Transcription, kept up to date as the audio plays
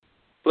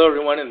Hello,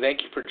 everyone, and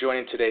thank you for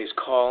joining today's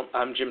call.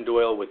 I'm Jim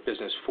Doyle with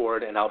Business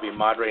Forward, and I'll be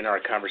moderating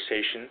our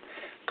conversation.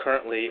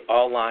 Currently,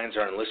 all lines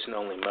are in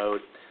listen-only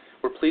mode.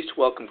 We're pleased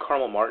to welcome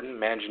Carmel Martin,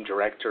 Managing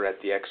Director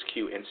at the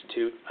XQ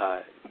Institute.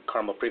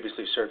 Carmel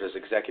previously served as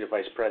Executive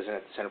Vice President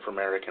at the Center for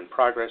American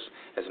Progress,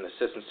 as an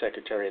Assistant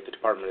Secretary at the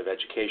Department of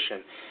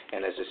Education,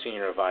 and as a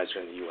Senior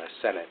Advisor in the U.S.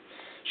 Senate.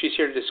 She's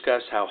here to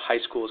discuss how high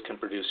schools can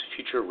produce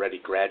future-ready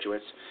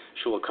graduates.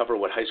 She will cover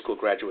what high school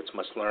graduates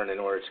must learn in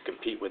order to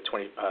compete with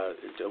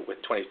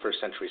 21st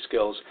century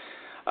skills.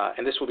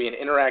 And this will be an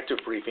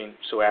interactive briefing,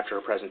 so after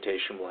her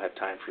presentation, we'll have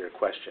time for your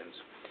questions.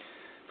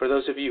 For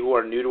those of you who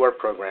are new to our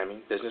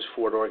programming, Business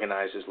Forward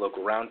organizes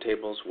local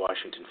roundtables,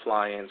 Washington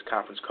fly-ins,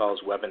 conference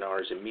calls,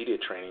 webinars, and media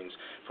trainings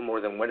for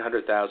more than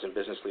 100,000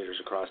 business leaders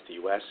across the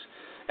U.S.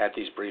 At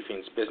these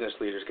briefings, business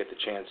leaders get the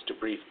chance to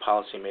brief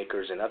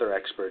policymakers and other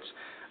experts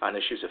on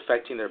issues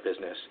affecting their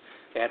business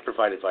and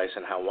provide advice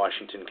on how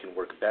Washington can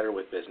work better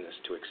with business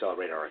to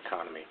accelerate our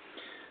economy.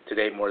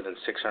 Today, more than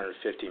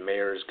 650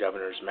 mayors,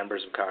 governors,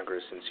 members of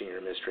Congress, and senior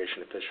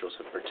administration officials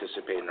have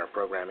participated in our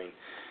programming,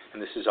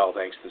 and this is all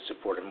thanks to the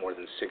support of more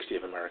than 60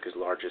 of America's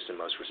largest and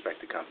most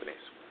respected companies.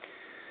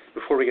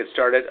 Before we get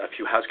started, a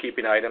few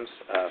housekeeping items.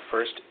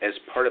 First, as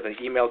part of an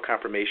email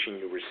confirmation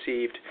you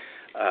received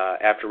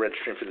after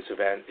registering for this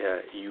event,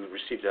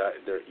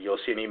 you'll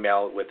see an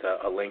email with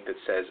a link that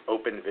says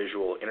Open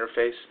Visual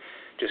Interface.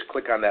 Just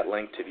click on that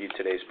link to view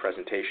today's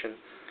presentation.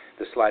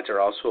 The slides are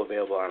also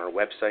available on our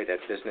website at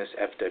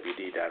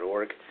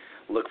businessfwd.org.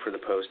 Look for the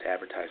post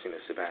advertising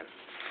this event.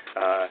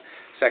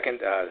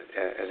 Second,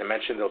 as I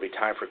mentioned, there will be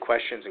time for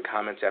questions and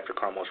comments after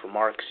Carmel's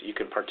remarks. You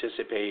can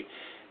participate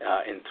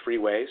in three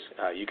ways.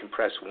 You can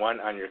press 1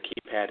 on your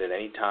keypad at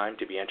any time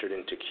to be entered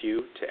into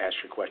queue to ask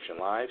your question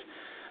live.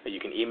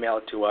 You can email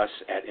it to us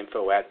at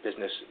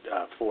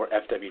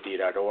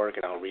info@businessforfwd.org,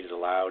 and I'll read it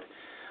aloud.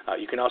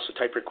 You can also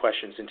type your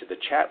questions into the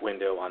chat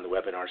window on the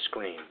webinar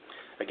screen.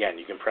 Again,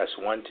 you can press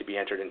 1 to be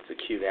entered into the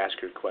queue to ask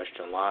your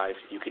question live.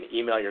 You can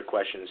email your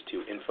questions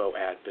to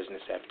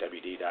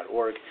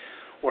info@businessfwd.org,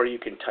 or you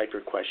can type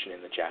your question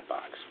in the chat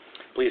box.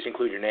 Please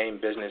include your name,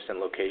 business, and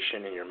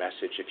location in your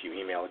message if you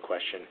email a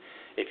question.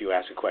 If you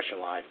ask a question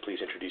live,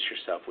 please introduce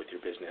yourself with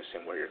your business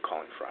and where you're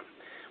calling from.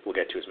 We'll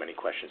get to as many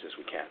questions as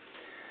we can.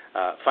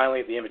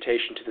 Finally, the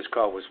invitation to this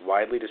call was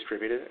widely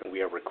distributed, and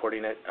we are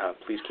recording it.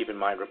 Please keep in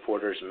mind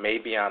reporters may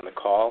be on the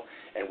call,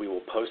 and we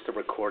will post the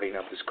recording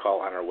of this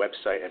call on our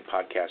website and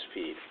podcast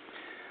feed.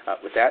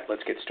 With that,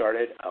 let's get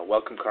started.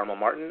 Welcome, Carmel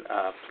Martin.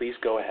 Please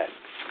go ahead.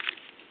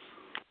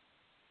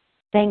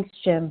 Thanks,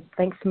 Jim.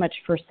 Thanks so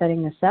much for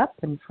setting this up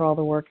and for all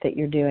the work that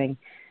you're doing.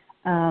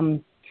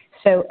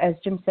 So as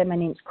Jim said, my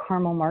name is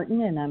Carmel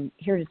Martin, and I'm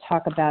here to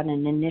talk about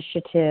an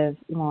initiative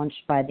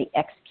launched by the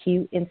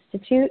XQ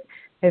Institute.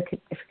 If we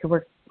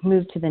could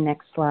move to the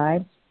next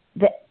slide.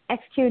 The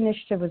XQ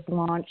Initiative was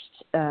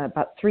launched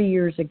about 3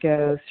 years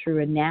ago through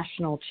a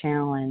national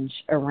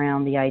challenge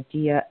around the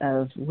idea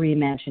of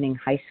reimagining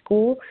high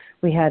school.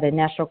 We had a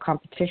national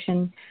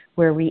competition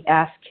where we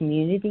asked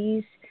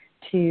communities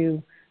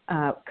to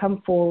come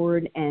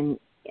forward and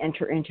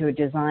enter into a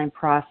design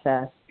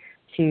process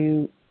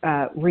to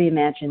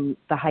reimagine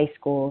the high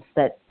schools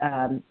that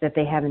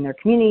they have in their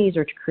communities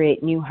or to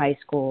create new high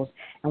schools,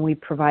 and we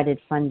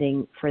provided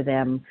funding for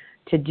them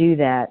to do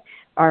that.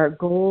 Our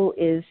goal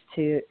is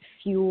to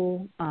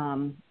fuel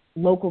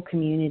local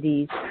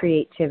communities'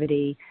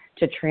 creativity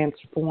to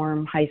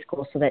transform high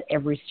school so that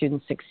every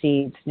student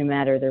succeeds, no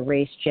matter their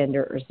race,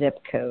 gender, or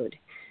zip code.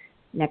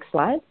 Next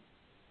slide.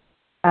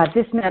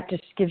 This map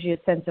just gives you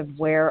a sense of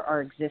where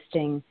our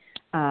existing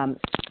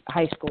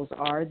high schools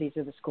are. These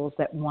are the schools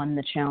that won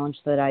the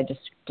challenge that I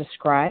just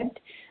described,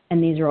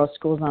 and these are all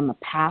schools on the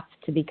path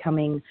to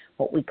becoming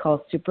what we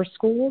call super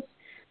schools.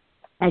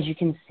 As you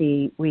can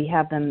see, we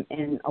have them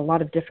in a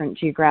lot of different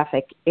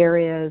geographic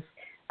areas,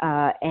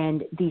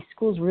 and these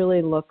schools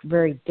really look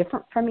very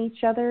different from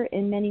each other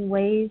in many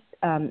ways.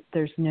 Our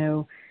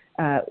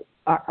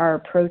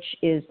approach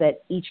is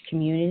that each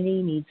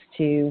community needs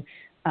to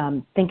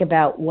think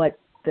about what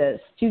the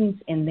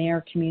students in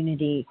their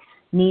community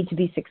need to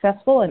be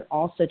successful, and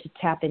also to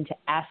tap into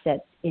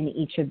assets in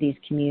each of these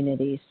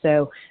communities.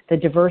 So the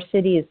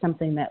diversity is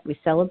something that we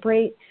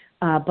celebrate,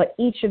 but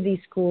each of these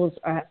schools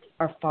are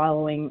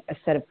following a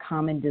set of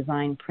common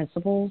design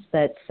principles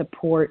that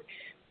support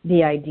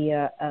the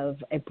idea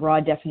of a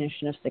broad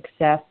definition of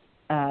success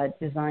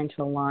designed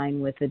to align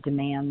with the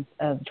demands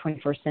of the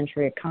 21st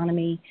century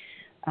economy.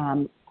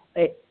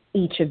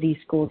 Each of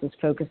these schools is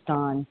focused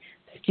on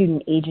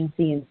student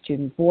agency and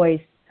student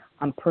voice,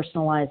 on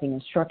personalizing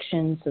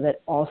instruction so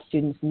that all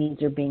students'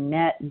 needs are being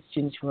met and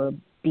students who are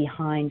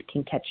behind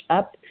can catch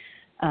up.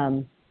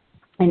 And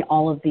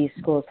all of these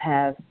schools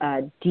have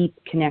deep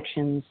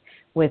connections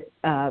with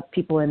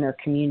people in their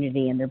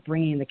community, and they're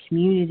bringing the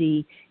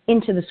community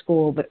into the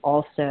school, but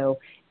also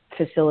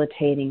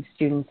facilitating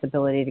students'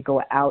 ability to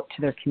go out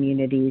to their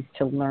communities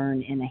to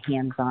learn in a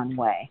hands-on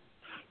way.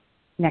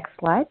 Next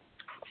slide.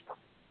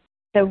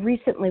 So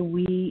recently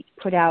we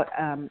put out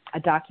a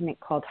document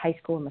called High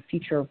School and the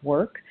Future of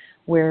Work,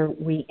 where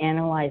we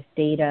analyze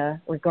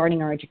data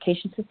regarding our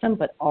education system,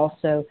 but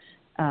also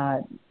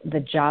the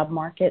job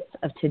markets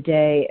of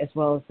today, as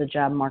well as the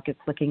job markets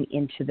looking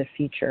into the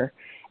future.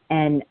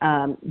 And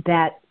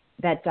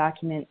that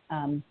document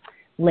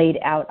laid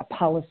out a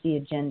policy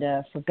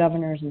agenda for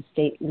governors and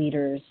state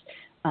leaders,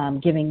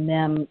 giving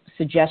them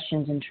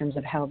suggestions in terms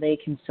of how they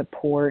can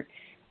support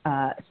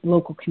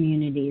local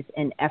communities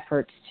in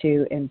efforts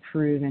to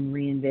improve and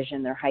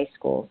re-envision their high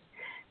schools.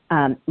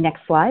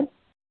 Next slide.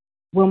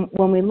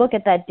 When we look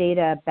at that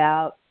data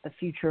about the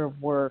future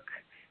of work,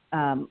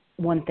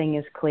 one thing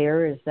is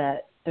clear is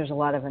that there's a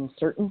lot of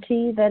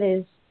uncertainty that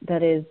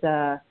is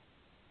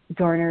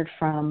garnered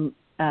from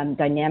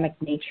dynamic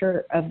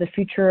nature of the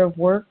future of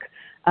work,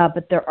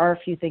 but there are a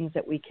few things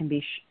that we can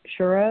be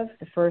sure of.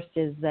 The first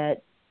is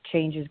that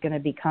change is going to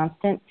be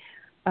constant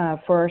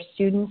for our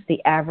students. The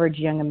average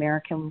young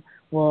American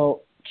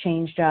will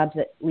change jobs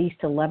at least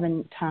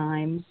 11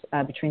 times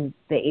between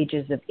the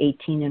ages of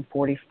 18 and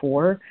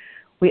 44.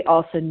 We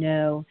also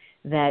know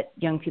that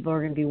young people are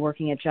going to be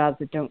working at jobs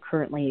that don't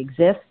currently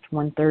exist.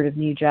 1/3 of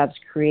new jobs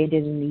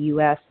created in the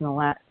U.S. in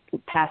the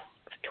past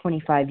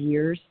 25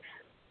 years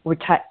were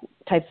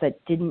types that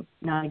did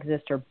not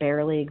exist or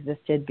barely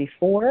existed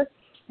before,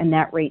 and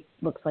that rate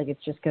looks like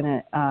it's just going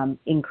to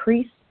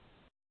increase.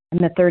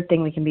 And the third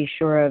thing we can be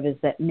sure of is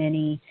that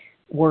many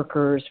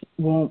workers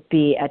won't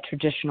be at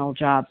traditional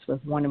jobs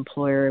with one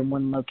employer in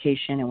one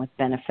location and with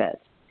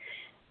benefits.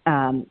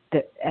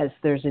 As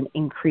there's an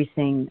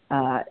increasing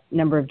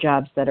number of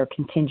jobs that are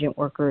contingent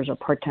workers or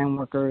part-time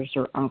workers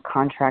or on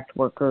contract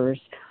workers.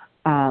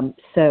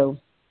 So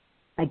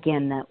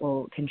again, that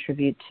will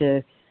contribute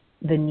to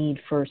the need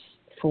for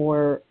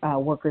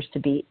workers to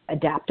be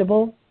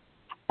adaptable.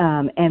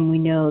 And we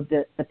know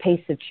that the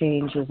pace of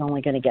change is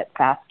only going to get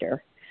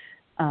faster.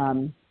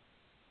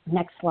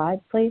 Next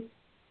slide, please.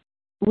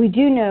 We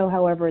do know,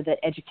 however, that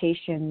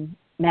education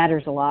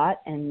matters a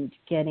lot, and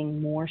getting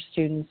more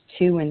students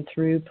to and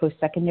through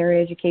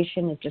post-secondary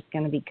education is just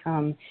going to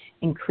become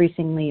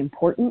increasingly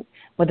important,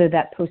 whether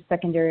that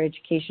post-secondary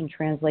education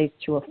translates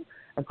to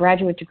a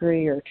graduate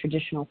degree or a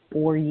traditional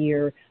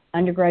 4-year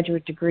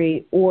undergraduate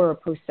degree or a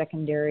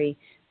post-secondary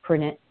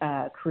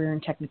career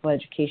and technical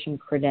education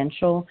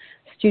credential.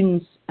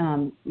 Students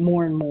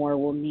more and more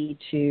will need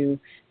to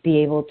be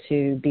able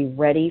to be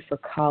ready for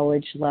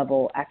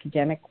college-level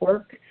academic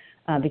work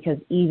because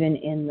even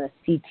in the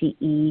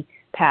CTE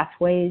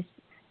pathways,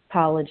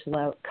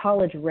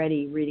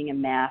 college-ready reading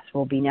and math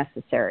will be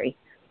necessary.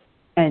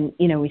 And,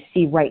 we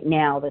see right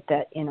now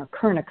that in our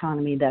current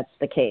economy, that's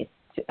the case.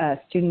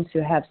 Students who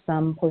have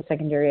some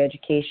post-secondary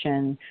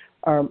education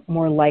are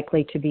more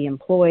likely to be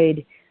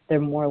employed, they're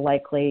more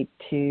likely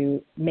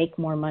to make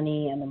more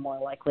money, and they're more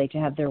likely to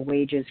have their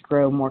wages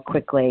grow more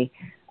quickly.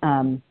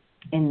 In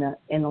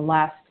the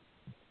last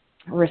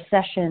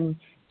recession,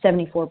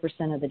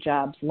 74% of the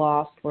jobs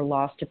were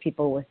lost to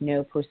people with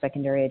no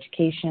post-secondary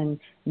education.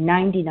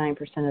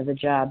 99% of the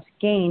jobs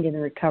gained in the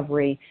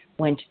recovery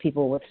went to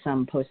people with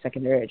some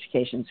post-secondary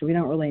education. So we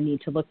don't really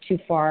need to look too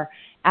far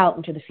out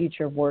into the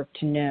future of work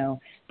to know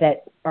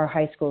that our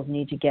high schools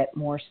need to get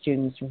more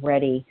students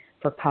ready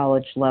for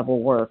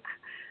college-level work.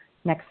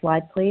 Next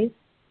slide, please.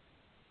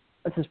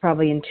 This is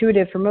probably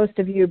intuitive for most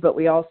of you, but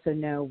we also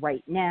know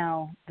right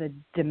now the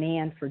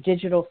demand for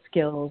digital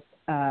skills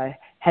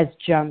has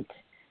jumped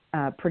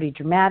pretty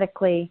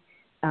dramatically,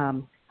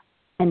 and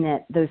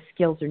that those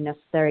skills are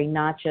necessary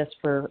not just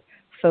for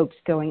folks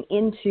going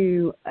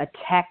into a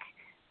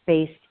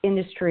tech-based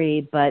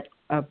industry, but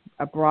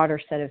a broader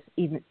set of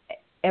even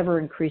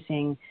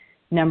ever-increasing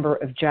number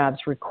of jobs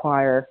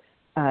require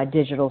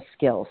digital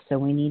skills. So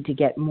we need to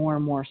get more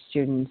and more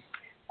students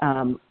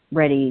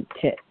ready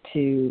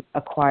to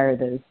acquire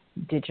those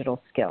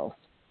digital skills.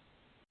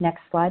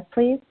 Next slide,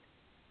 please.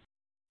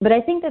 But I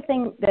think the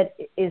thing that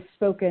is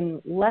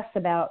spoken less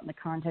about in the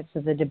context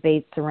of the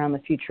debates around the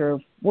future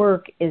of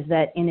work is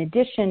that in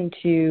addition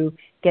to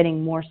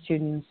getting more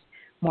students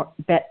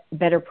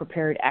better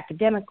prepared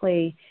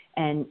academically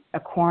and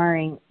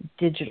acquiring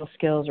digital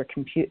skills or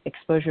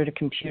exposure to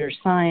computer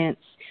science,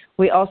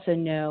 we also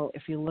know,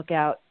 if you look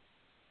out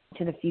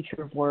to the future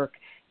of work,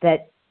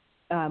 that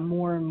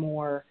more and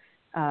more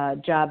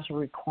jobs are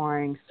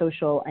requiring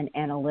social and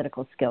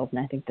analytical skills.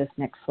 And I think this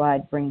next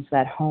slide brings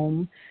that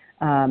home.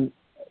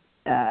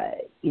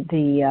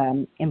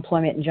 The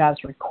employment and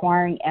jobs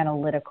requiring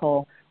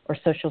analytical or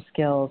social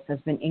skills has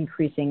been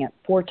increasing at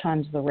 4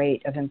 times the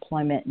rate of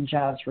employment and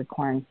jobs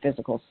requiring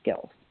physical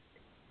skills.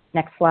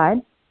 Next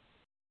slide.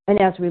 And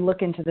as we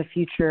look into the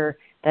future,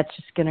 that's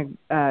just going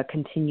to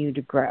continue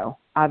to grow.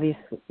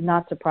 Obviously,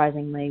 not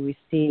surprisingly, we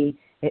see,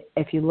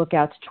 if you look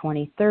out to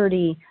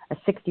 2030, a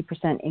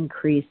 60%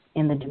 increase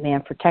in the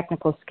demand for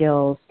technical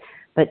skills,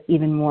 but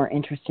even more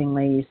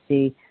interestingly, you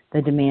see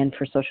the demand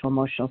for social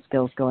emotional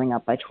skills going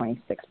up by 26%.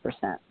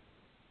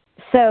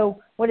 So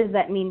what does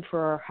that mean for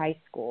our high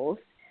schools?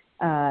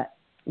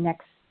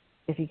 Next,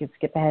 if you could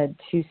skip ahead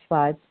 2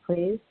 slides,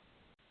 please.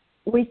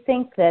 We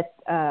think that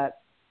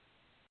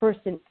first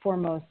and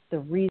foremost, the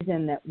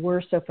reason that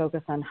we're so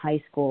focused on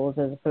high schools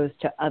as opposed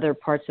to other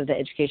parts of the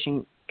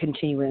education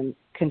continuum,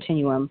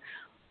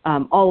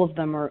 all of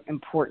them are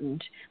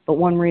important. But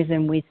one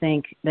reason we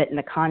think that in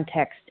the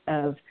context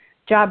of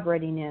job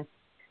readiness,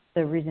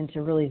 the reason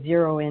to really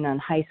zero in on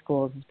high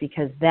schools is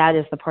because that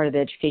is the part of the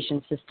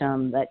education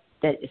system that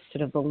is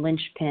sort of the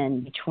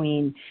linchpin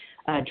between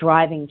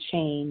driving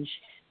change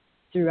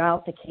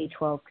throughout the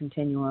K-12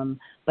 continuum,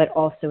 but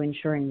also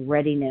ensuring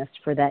readiness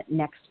for that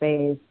next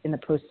phase in the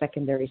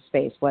post-secondary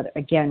space,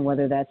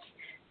 whether that's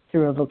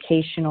through a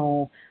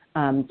vocational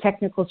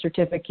technical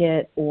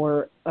certificate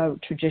or a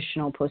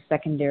traditional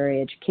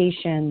post-secondary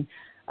education.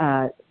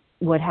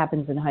 What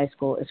happens in high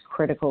school is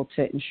critical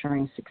to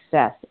ensuring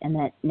success in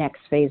that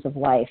next phase of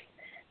life.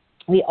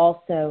 We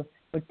also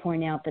would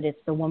point out that it's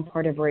the one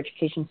part of our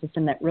education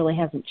system that really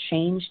hasn't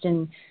changed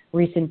in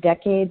recent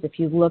decades. If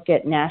you look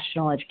at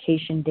national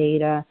education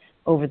data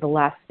over the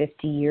last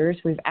 50 years,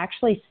 we've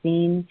actually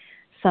seen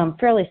some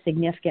fairly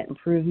significant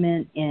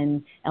improvement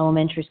in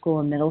elementary school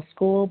and middle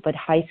school, but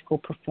high school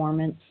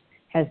performance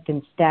has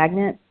been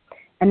stagnant.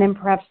 And then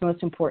perhaps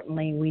most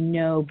importantly, we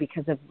know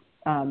because of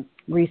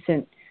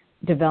recent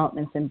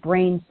developments in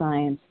brain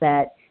science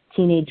that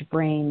teenage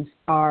brains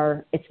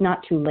it's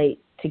not too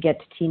late to get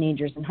to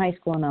teenagers in high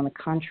school, and on the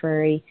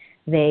contrary,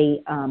 their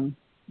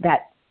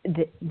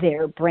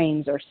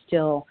brains are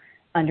still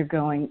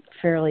undergoing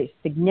fairly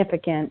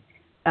significant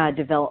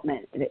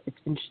development.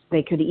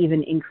 They could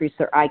even increase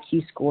their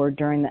IQ score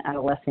during the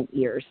adolescent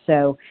years.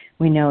 So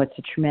we know it's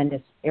a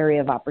tremendous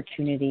area of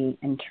opportunity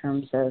in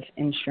terms of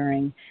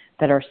ensuring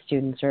that our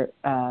students are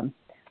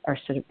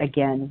sort of,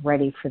 again,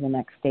 ready for the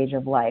next stage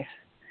of life.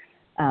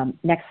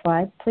 Next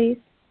slide, please.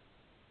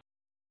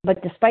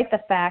 But despite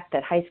the fact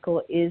that high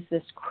school is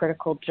this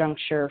critical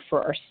juncture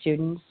for our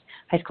students,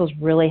 high schools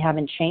really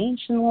haven't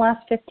changed in the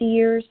last 50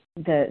 years.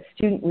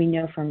 We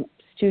know from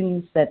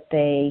students that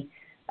they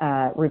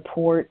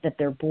report that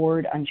they're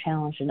bored,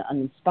 unchallenged, and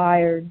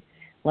uninspired.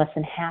 Less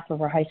than half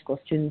of our high school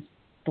students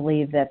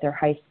believe that their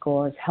high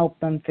school has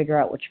helped them figure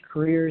out which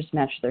careers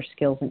match their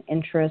skills and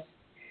interests.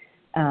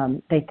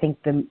 They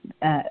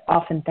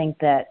often think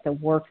that the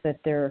work that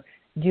they're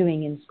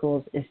doing in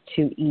schools is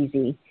too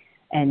easy,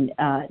 and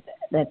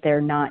that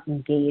they're not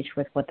engaged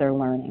with what they're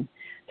learning.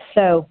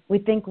 So we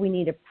think we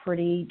need a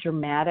pretty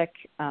dramatic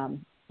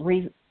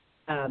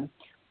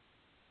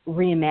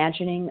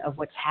reimagining of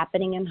what's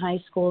happening in high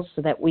schools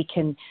so that we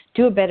can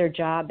do a better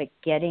job at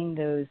getting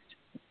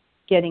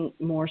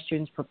more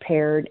students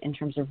prepared in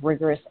terms of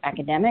rigorous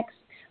academics,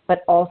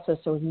 but also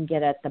so we can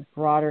get at the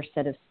broader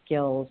set of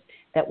skills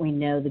that we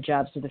know the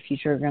jobs of the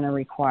future are going to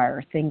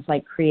require. Things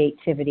like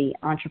creativity,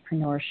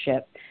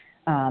 entrepreneurship,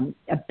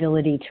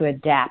 ability to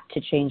adapt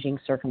to changing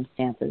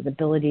circumstances,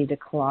 ability to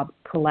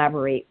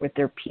collaborate with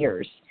their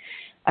peers.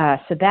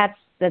 So that's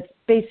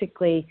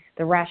basically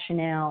the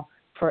rationale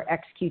for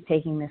XQ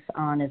taking this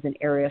on as an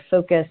area of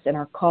focus, and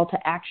our call to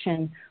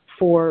action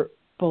for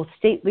both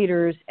state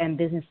leaders and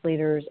business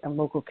leaders and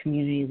local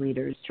community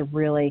leaders to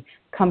really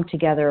come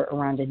together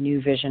around a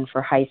new vision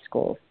for high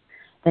schools.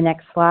 The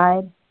next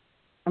slide.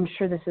 I'm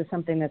sure this is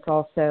something that's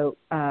also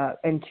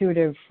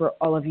intuitive for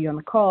all of you on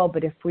the call,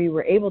 but if we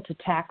were able to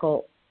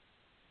tackle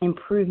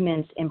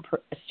improvements in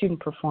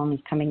student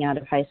performance coming out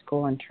of high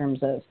school in terms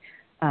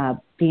of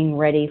being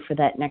ready for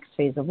that next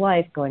phase of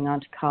life, going on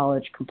to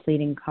college,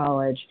 completing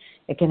college,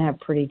 it can have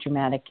pretty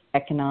dramatic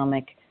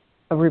economic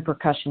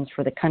repercussions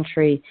for the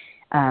country.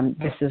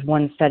 This is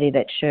one study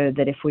that showed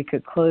that if we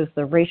could close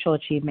the racial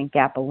achievement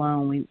gap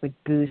alone, we would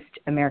boost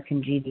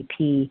American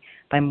GDP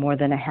by more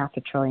than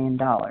 $500 billion.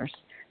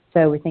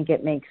 So we think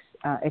it makes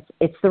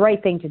it's the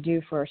right thing to do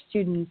for our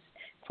students.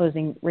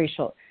 Closing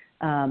racial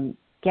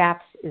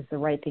gaps is the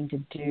right thing to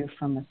do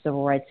from a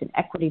civil rights and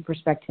equity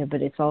perspective,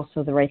 but it's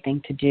also the right thing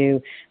to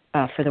do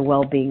for the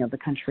well-being of the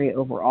country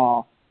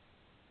overall.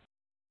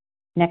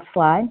 Next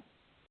slide.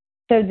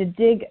 So to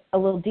dig a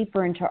little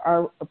deeper into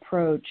our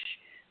approach,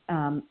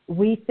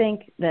 we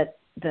think that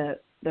the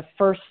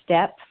first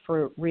step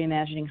for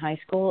reimagining high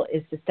school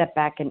is to step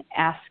back and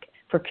ask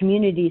for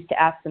communities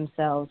to ask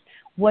themselves,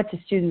 what do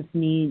students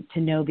need to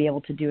know, be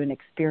able to do an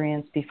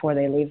experience before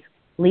they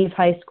leave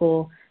high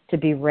school to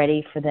be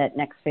ready for that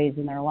next phase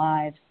in their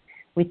lives?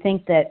 We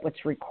think that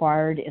what's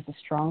required is a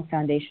strong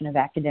foundation of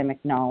academic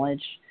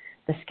knowledge,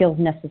 the skills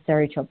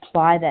necessary to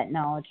apply that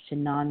knowledge to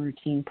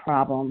non-routine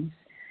problems,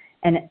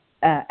 and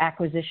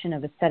acquisition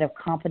of a set of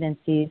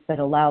competencies that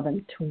allow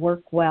them to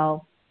work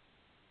well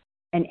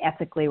and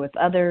ethically with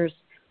others,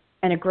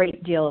 and a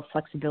great deal of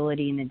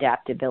flexibility and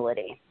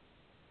adaptability.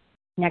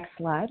 Next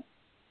slide.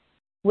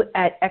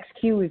 At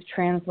XQ, we've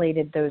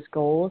translated those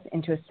goals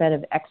into a set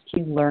of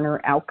XQ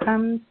learner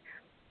outcomes,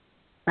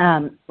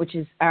 which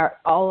is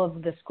all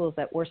of the schools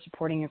that we're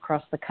supporting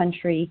across the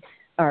country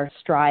are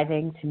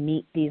striving to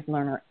meet these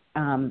learner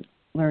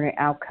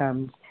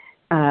outcomes,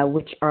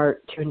 which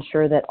are to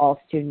ensure that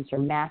all students are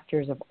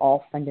masters of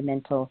all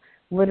fundamental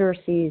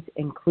literacies,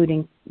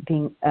 including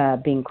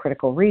being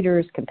critical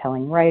readers,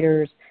 compelling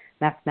writers,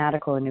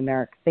 mathematical and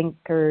numeric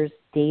thinkers,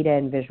 data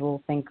and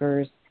visual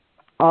thinkers,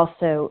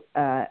 Also,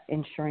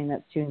 ensuring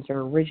that students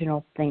are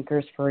original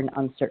thinkers for an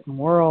uncertain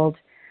world,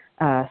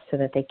 so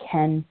that they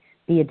can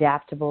be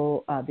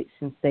adaptable,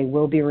 since they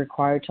will be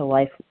required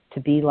to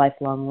be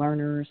lifelong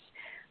learners.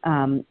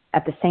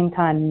 At the same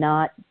time,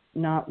 not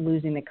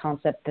losing the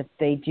concept that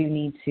they do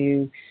need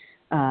to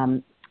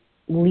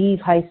leave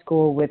high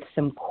school with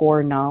some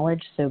core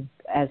knowledge, so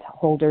as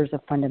holders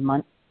of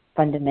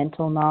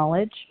fundamental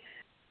knowledge,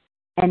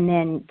 and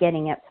then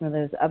getting at some of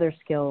those other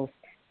skills,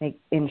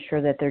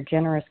 ensure that they're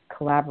generous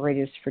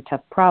collaborators for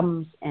tough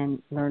problems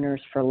and learners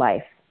for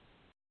life.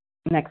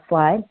 Next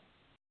slide.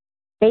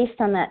 Based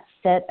on that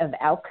set of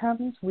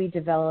outcomes, we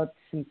developed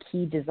some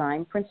key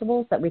design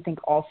principles that we think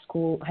all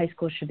high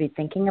schools should be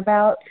thinking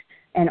about,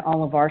 and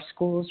all of our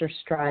schools are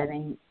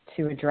striving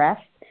to address.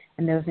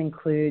 And those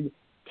include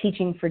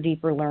teaching for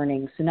deeper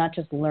learning, so not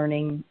just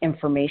learning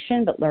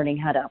information, but learning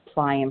how to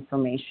apply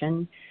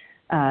information.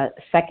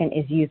 Second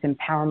is youth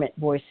empowerment,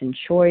 voice, and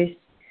choice,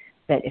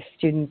 that if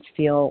students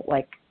feel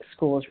like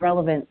school is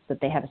relevant, that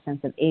they have a sense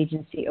of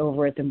agency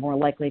over it, they're more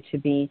likely to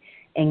be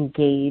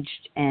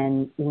engaged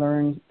and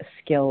learn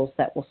skills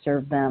that will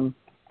serve them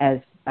as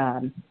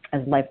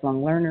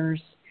lifelong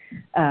learners.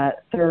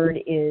 Third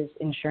is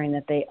ensuring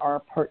that they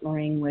are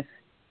partnering with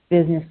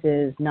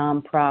businesses,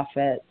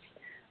 nonprofits,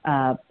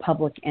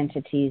 public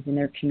entities in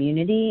their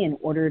community in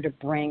order to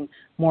bring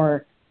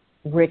more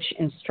rich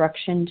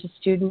instruction to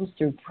students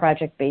through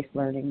project-based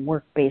learning,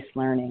 work-based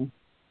learning,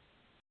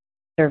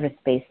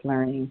 service-based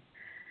learning.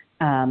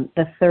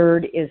 The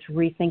third is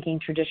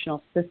rethinking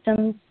traditional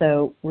systems,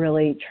 so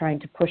really trying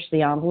to push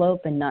the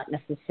envelope and not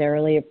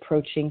necessarily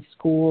approaching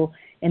school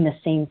in the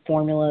same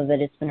formula that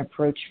it's been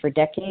approached for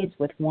decades,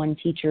 with one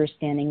teacher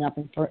standing up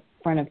in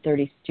front of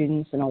 30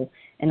 students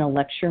in a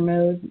lecture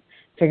mode,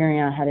 figuring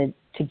out how to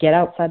get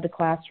outside the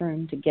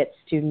classroom, to get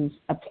students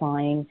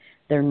applying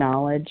their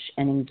knowledge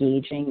and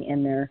engaging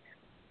in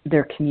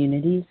their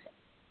communities.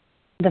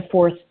 The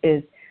fourth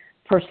is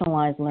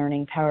personalized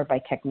learning powered by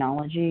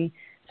technology.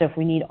 So if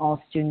we need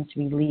all students to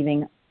be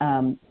leaving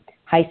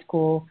high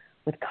school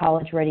with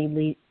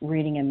college-ready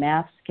reading and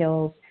math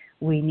skills,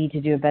 we need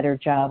to do a better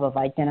job of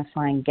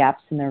identifying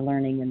gaps in their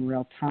learning in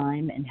real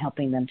time and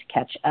helping them to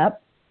catch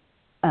up.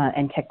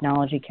 And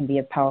technology can be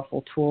a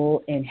powerful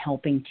tool in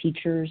helping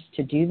teachers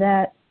to do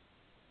that.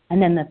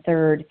 And then the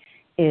third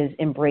is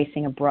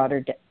embracing a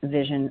broader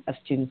vision of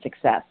student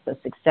success. So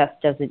success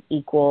doesn't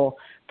equal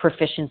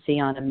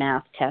proficiency on a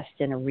math test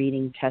and a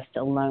reading test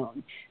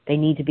alone. They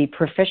need to be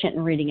proficient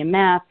in reading and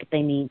math, but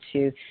they need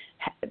to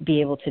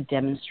be able to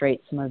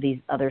demonstrate some of these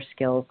other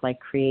skills like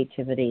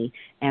creativity,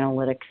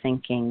 analytic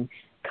thinking,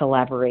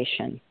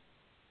 collaboration.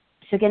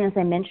 So again, as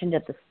I mentioned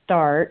at the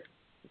start,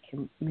 we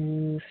can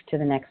move to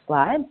the next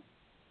slide.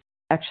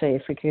 Actually,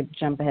 if we could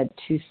jump ahead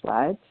 2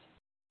 slides.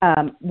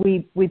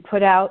 We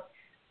put out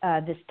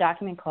this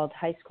document called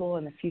High School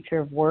and the Future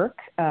of Work.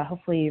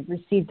 Hopefully you've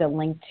received a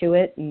link to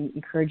it, and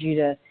encourage you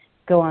to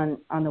go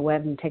on the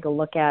web and take a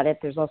look at it.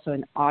 There's also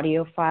an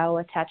audio file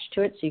attached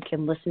to it, so you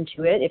can listen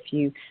to it if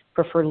you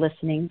prefer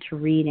listening to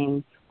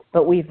reading.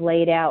 But we've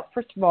laid out,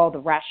 first of all, the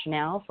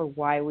rationale for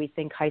why we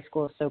think high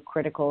school is so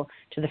critical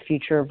to the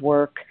future of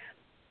work,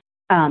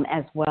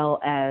 as well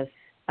as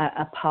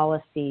a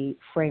policy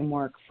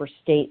framework for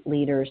state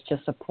leaders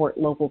to support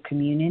local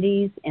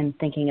communities in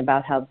thinking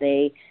about how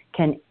they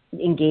can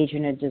engage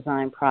in a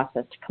design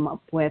process to come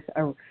up with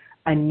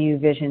a new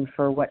vision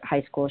for what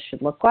high school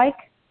should look like.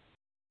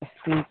 If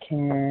we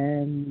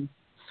can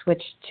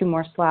switch 2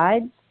 more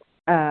slides.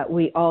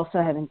 We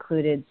also have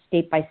included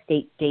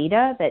state-by-state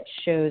data that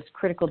shows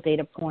critical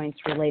data points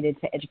related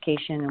to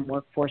education and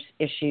workforce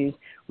issues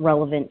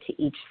relevant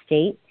to each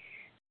state.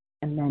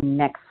 And then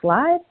next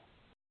slide.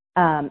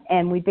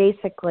 And we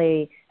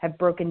basically have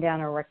broken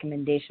down our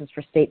recommendations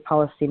for state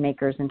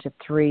policymakers into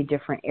 3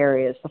 different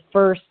areas. The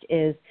first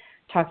is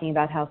talking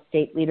about how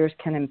state leaders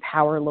can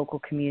empower local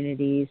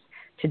communities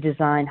to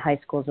design high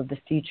schools of the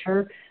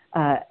future.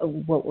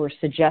 What we're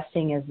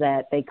suggesting is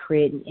that they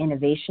create an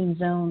innovation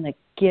zone that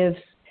gives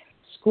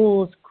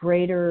schools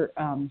greater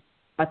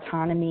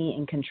autonomy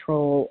and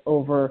control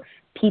over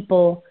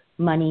people,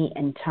 money,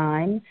 and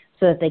time,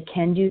 so that they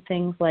can do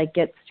things like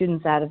get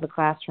students out of the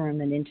classroom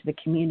and into the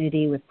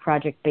community with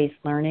project-based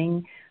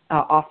learning.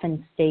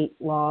 Often state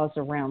laws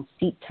around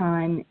seat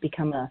time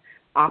become an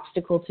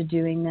obstacle to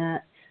doing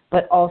that,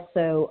 but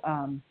also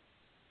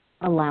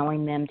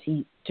allowing them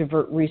to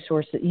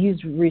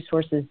use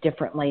resources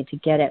differently to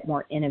get at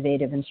more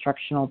innovative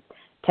instructional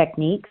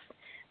techniques.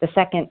 The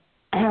second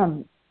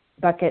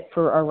bucket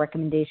for our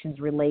recommendations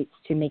relates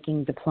to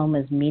making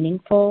diplomas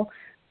meaningful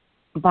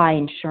by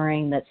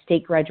ensuring that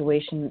state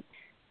graduation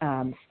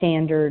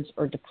standards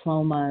or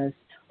diplomas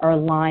are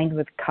aligned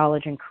with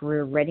college and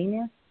career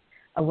readiness.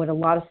 What a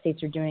lot of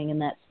states are doing in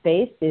that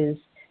space is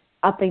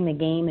upping the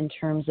game in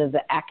terms of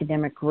the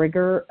academic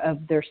rigor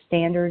of their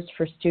standards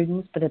for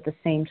students, but at the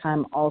same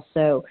time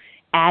also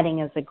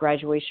adding as a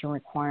graduation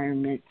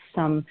requirement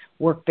some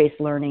work-based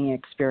learning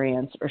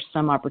experience or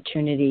some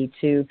opportunity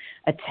to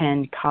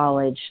attend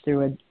college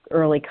through an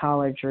early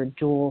college or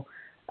dual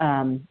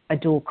a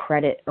dual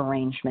credit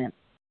arrangement.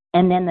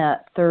 And then the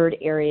third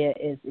area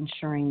is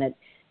ensuring that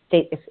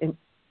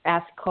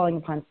calling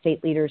upon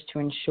state leaders to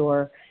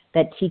ensure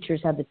that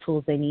teachers have the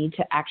tools they need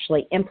to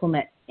actually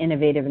implement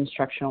innovative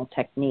instructional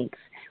techniques,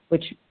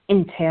 which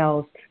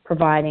entails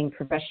providing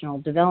professional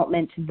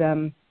development to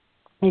them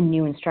in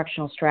new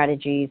instructional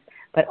strategies,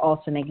 but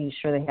also making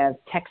sure they have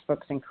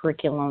textbooks and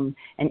curriculum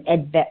and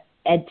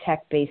ed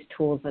tech-based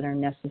tools that are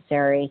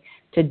necessary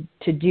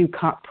to do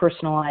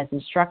personalized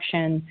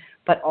instruction,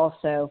 but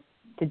also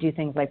to do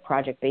things like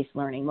project-based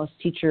learning. Most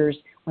teachers,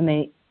 when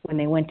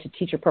they went to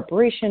teacher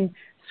preparation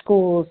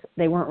schools,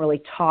 they weren't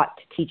really taught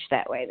to teach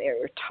that way. They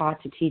were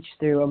taught to teach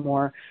through a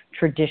more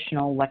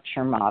traditional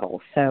lecture model.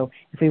 So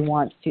if we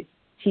want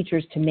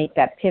teachers to make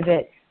that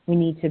pivot, we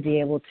need to be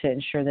able to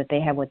ensure that they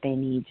have what they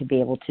need to be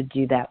able to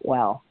do that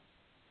well.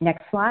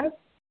 Next slide.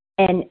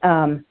 And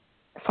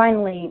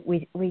finally,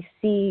 we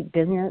see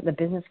the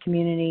business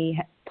community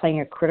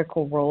playing a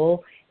critical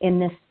role in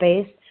this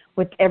space.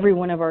 With every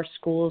one of our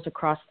schools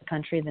across the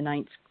country, the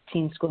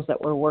 19 schools that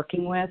we're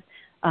working with,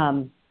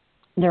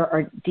 there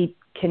are deep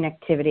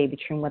connectivity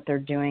between what they're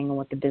doing and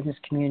what the business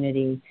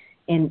community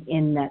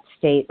in that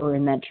state or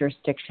in that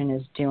jurisdiction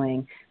is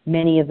doing.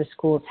 Many of the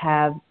schools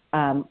have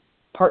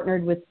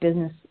partnered with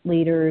business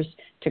leaders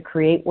to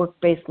create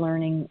work-based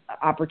learning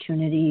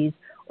opportunities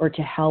or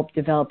to help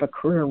develop a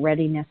career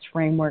readiness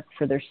framework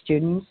for their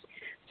students.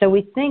 So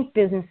we think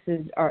the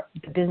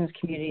business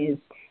community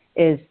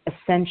is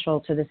essential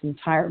to this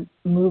entire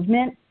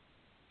movement.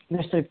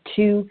 There's sort of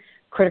two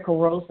critical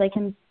roles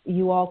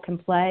you all can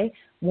play.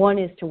 One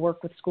is to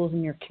work with schools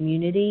in your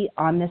community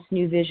on this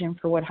new vision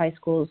for what high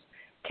schools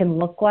can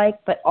look like,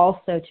 but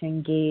also to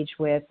engage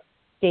with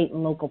state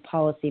and local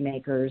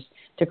policymakers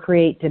to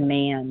create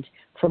demand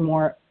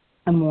for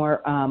a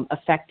more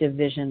effective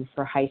vision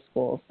for high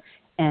schools.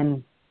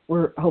 And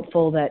we're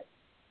hopeful that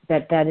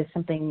is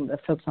something the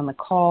folks on the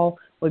call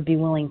would be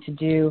willing to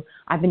do.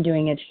 I've been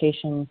doing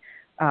education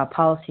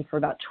policy for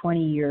about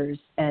 20 years,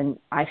 and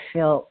I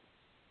feel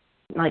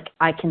like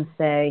I can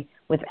say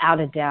without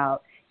a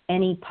doubt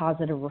any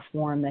positive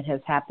reform that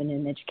has happened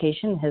in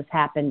education has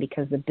happened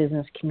because the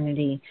business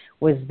community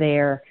was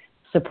there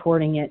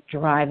supporting it,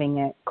 driving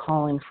it,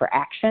 calling for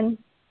action.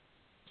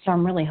 So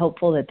I'm really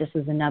hopeful that this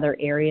is another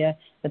area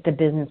that the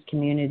business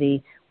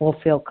community will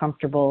feel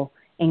comfortable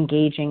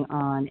engaging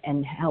on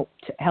and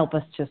help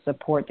us to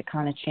support the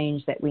kind of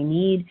change that we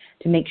need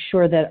to make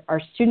sure that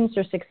our students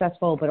are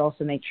successful, but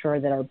also make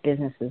sure that our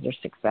businesses are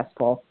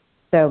successful.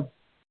 So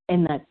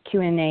in the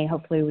Q&A,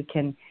 hopefully we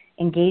can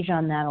engage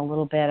on that a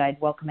little bit.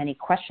 I'd welcome any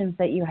questions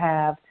that you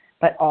have,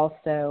 but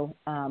also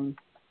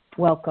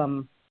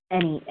welcome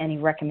any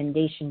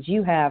recommendations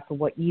you have for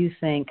what you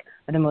think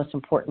are the most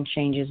important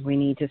changes we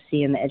need to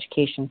see in the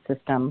education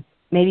system.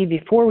 Maybe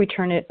before we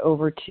turn it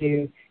over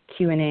to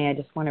Q&A, I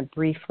just want to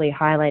briefly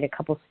highlight a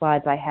couple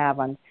slides I have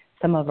on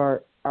some of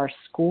our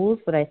schools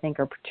that I think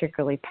are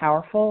particularly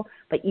powerful,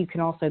 but you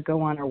can also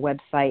go on our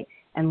website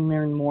and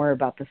learn more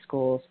about the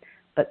schools.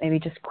 But maybe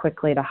just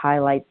quickly to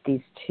highlight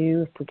these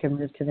two, if we can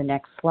move to the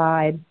next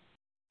slide.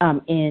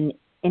 In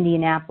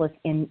Indianapolis,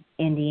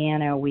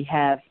 Indiana, we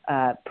have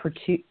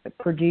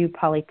Purdue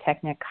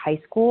Polytechnic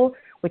High School,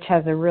 which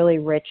has a really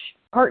rich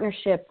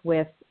partnership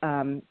with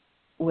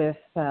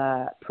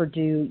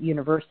Purdue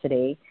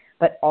University,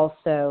 but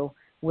also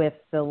with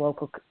the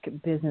local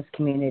business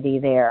community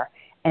there.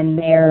 And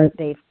there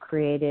they've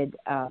created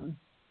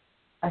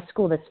a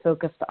school that's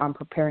focused on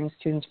preparing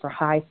students for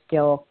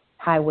high-skill,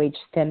 high-wage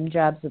STEM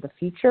jobs of the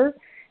future.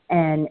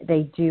 And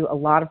they do a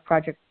lot of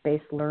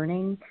project-based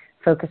learning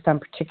focused on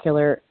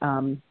particular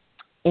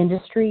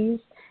industries.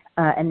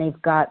 And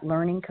they've got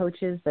learning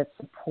coaches that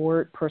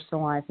support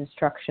personalized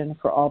instruction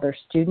for all their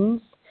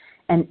students.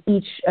 And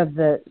each of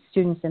the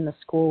students in the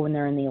school, when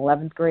they're in the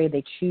 11th grade,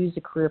 they choose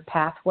a career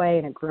pathway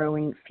in a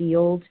growing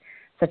field,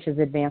 such as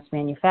advanced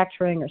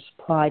manufacturing or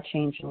supply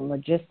chain and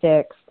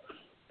logistics.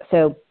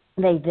 So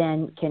they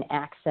then can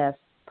access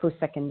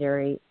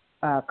post-secondary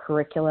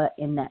curricula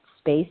in that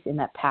space, in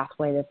that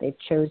pathway that they've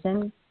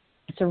chosen.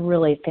 It's a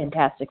really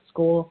fantastic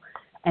school.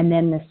 And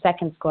then the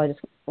second school I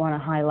just want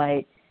to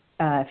highlight,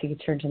 if you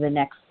could turn to the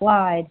next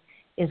slide,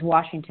 is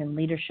Washington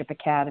Leadership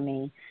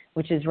Academy,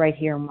 which is right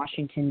here in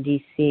Washington,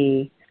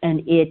 D.C.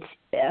 And it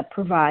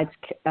provides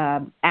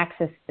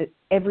access.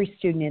 Every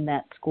student in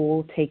that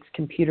school takes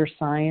computer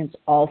science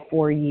all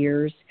 4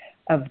 years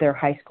of their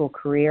high school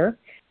career.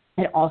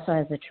 It also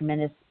has a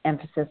tremendous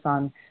emphasis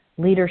on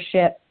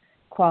leadership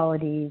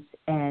qualities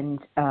and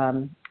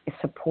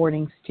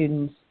supporting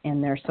students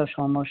in their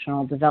social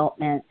emotional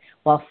development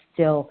while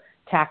still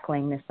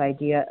tackling this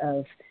idea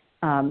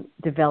of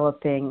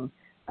developing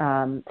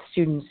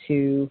students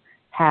who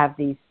have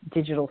these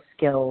digital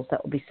skills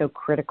that will be so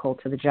critical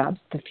to the jobs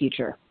of the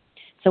future.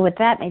 So with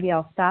that, maybe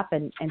I'll stop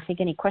and take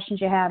any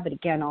questions you have, but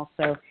again,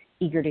 also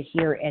eager to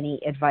hear any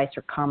advice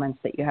or comments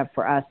that you have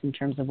for us in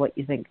terms of what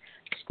you think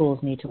schools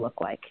need to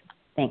look like.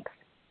 Thanks.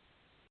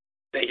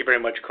 Thank you very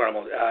much,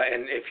 Carmel.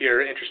 And if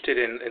you're interested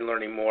in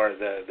learning more,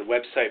 the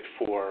website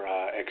for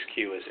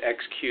XQ is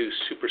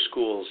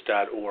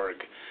xqsuperschools.org.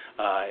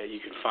 You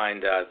can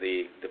find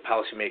the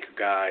policymaker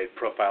guide,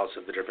 profiles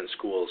of the different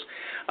schools.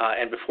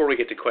 And before we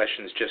get to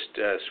questions, just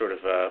sort of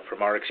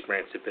from our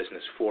experience at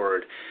Business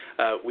Forward,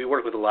 we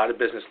work with a lot of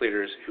business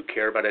leaders who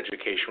care about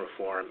education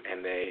reform,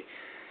 and they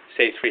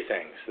say three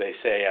things. They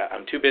say,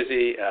 I'm too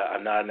busy,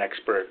 I'm not an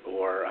expert,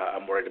 or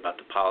I'm worried about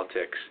the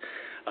politics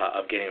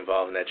of getting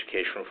involved in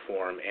education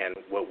reform. And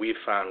what we've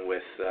found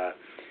with the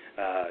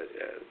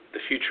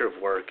future of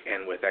work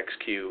and with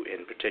XQ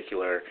in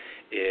particular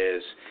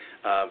is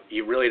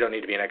you really don't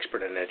need to be an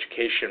expert in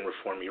education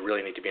reform. You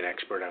really need to be an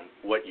expert on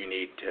what you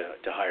need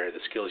to hire, the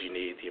skills you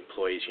need, the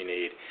employees you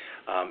need.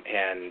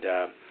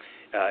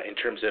 In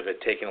terms of it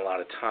taking a lot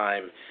of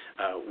time,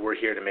 we're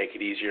here to make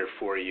it easier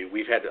for you.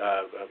 We've had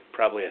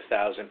probably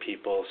 1,000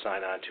 people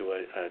sign on to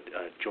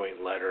a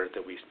joint letter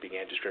that we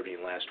began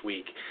distributing last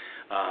week,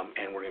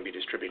 and we're going to be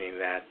distributing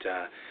that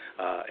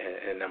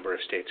in a number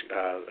of states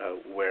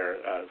where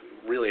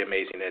really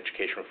amazing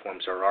education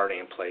reforms are already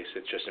in place.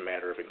 It's just a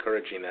matter of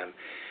encouraging them.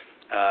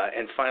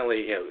 And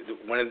finally,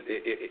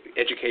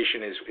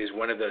 education is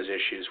one of those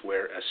issues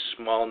where a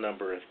small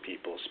number of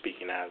people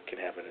speaking out can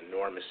have an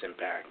enormous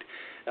impact.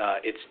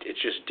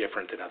 It's just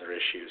different than other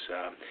issues.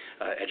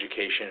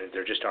 Education,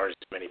 there just aren't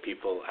as many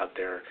people out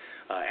there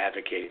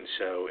advocating,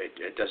 so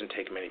it doesn't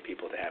take many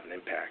people to have an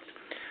impact.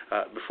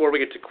 Before we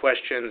get to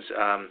questions,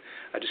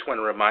 I just want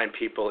to remind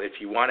people,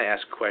 if you want to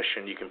ask a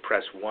question, you can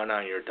press 1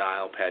 on your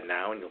dial pad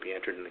now, and you'll be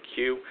entered in the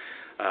queue.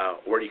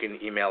 Or you can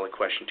email a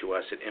question to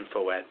us at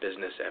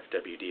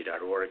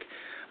info@businessfwd.org.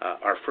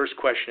 Our first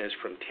question is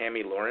from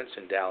Tammy Lawrence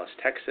in Dallas,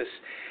 Texas,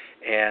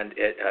 and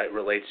it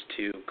relates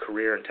to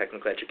career and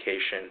technical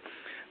education.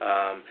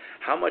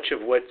 How much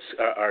of what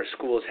our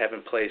schools have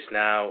in place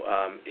now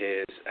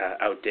is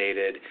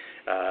outdated?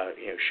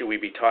 Should we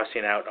be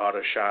tossing out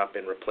AutoShop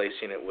and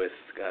replacing it with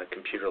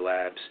computer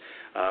labs?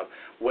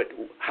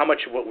 How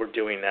much of what we're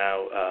doing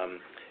now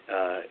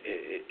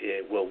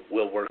it will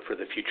work for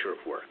the future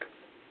of work?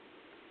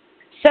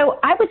 So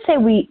I would say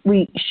we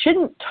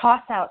shouldn't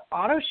toss out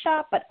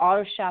AutoShop, but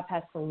AutoShop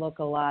has to look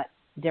a lot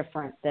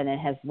different than it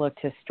has looked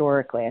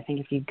historically. I think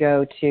if you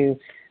go to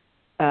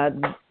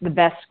the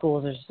best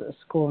schools, there's a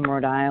school in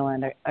Rhode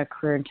Island, a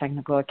career and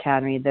technical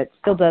academy that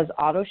still does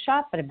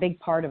AutoShop, but a big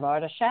part of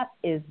AutoShop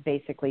is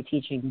basically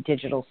teaching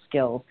digital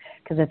skills.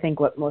 Because I think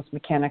what most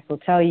mechanics will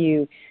tell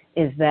you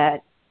is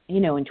that,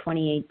 in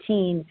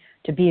 2018,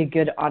 to be a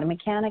good auto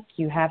mechanic,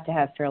 you have to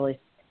have fairly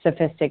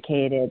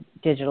sophisticated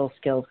digital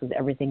skills because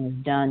everything is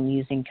done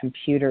using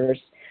computers.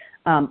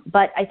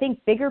 But I think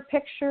bigger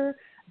picture,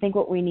 I think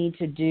what we need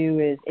to do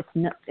is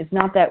it's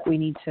not that we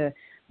need to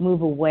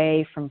move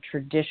away from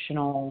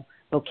traditional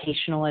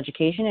vocational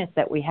education. It's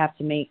that we have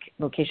to make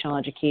vocational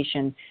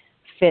education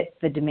fit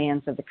the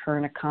demands of the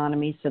current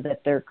economy so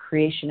that their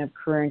creation of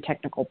career and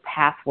technical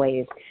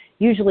pathways.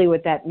 Usually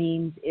what that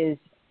means is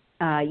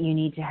you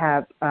need to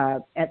have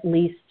at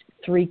least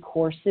 3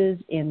 courses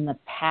in the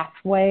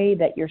pathway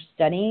that you're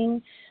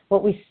studying.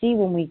 What we see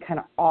when we kind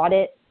of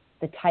audit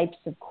the types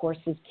of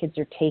courses kids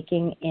are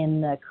taking in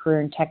the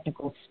career and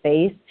technical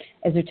space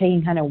is they're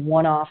taking kind of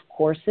one-off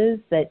courses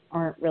that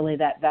aren't really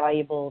that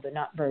valuable, they're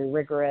not very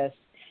rigorous,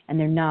 and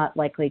they're not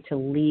likely to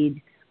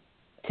lead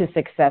to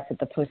success at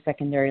the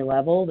post-secondary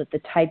level. That the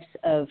types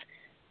of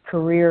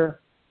career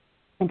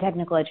and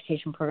technical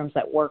education programs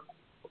that work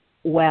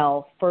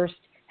well first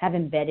have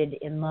embedded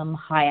in them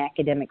high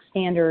academic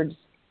standards.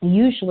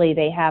 Usually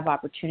they have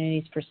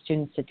opportunities for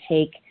students to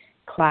take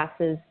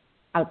classes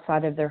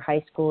outside of their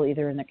high school,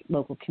 either in the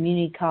local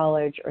community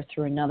college or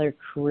through another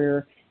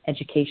career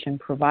education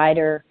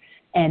provider,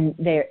 and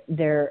their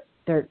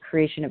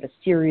creation of a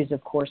series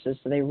of courses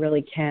so they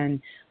really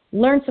can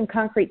learn some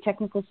concrete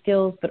technical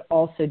skills but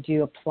also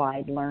do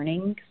applied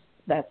learning.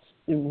 That's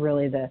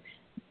really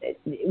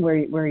where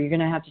you're going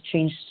to have to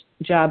change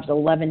jobs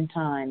 11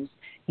 times.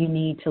 You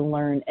need to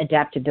learn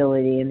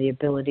adaptability and the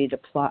ability to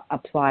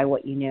apply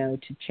what you know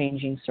to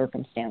changing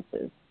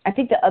circumstances. I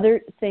think the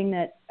other thing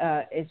that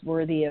is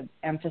worthy of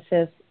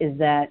emphasis is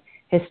that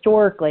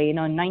historically, in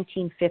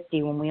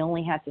 1950, when we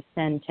only had to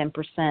send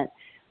 10%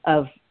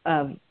 of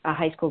a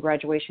high school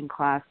graduation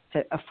class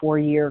to a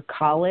 4-year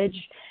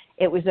college,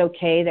 it was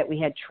okay that we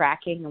had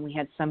tracking and we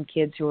had some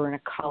kids who were in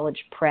a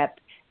college prep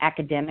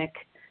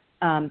academic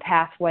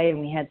pathway, and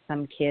we had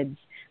some kids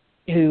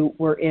who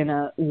were in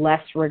a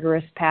less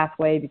rigorous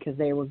pathway because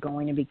they were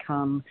going to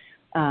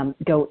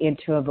go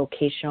into a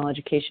vocational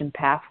education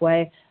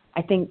pathway.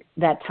 I think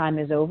that time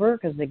is over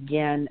because,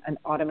 again, an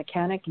auto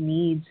mechanic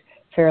needs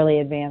fairly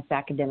advanced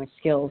academic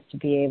skills to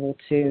be able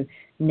to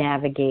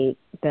navigate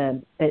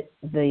the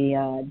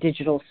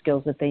digital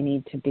skills that they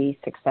need to be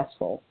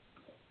successful.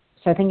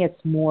 So I think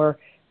it's more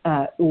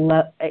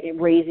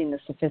raising the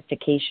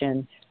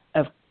sophistication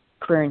of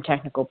career and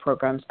technical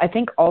programs. I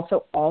think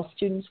also all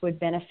students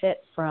would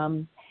benefit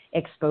from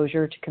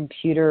exposure to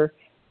computer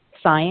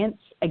science.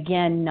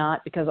 Again,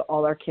 not because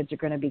all our kids are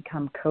going to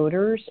become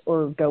coders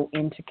or go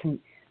into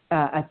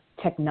a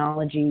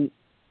technology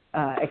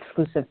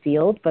exclusive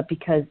field, but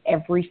because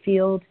every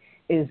field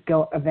is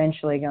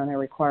eventually going to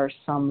require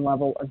some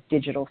level of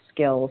digital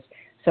skills.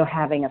 So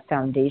having a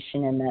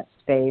foundation in that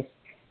space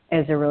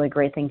is a really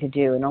great thing to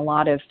do. And a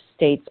lot of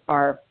states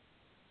are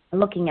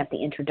looking at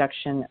the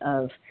introduction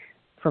of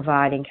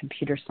providing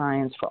computer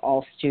science for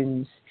all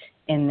students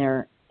in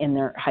their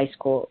high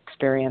school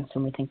experience,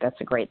 and we think that's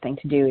a great thing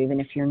to do, even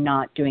if you're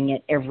not doing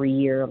it every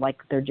year like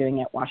they're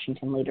doing at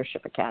Washington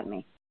Leadership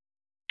Academy.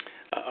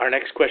 Our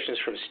next question is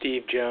from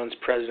Steve Jones,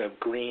 president of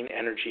Green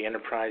Energy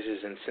Enterprises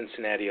in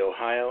Cincinnati,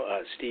 Ohio.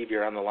 Steve,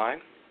 you're on the line.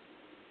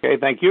 Okay,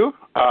 thank you.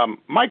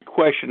 My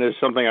question is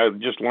something I've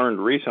just learned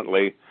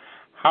recently.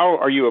 How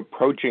are you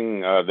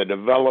approaching the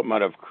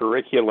development of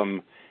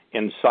curriculum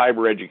in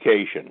cyber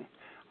education?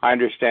 I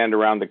understand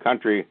around the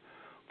country,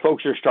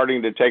 folks are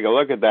starting to take a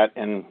look at that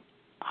in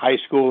high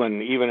school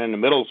and even in the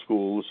middle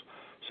schools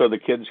so the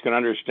kids can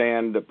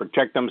understand to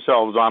protect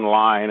themselves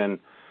online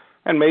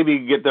and maybe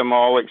get them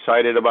all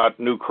excited about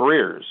new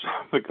careers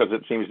because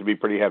it seems to be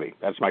pretty heavy.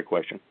 That's my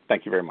question.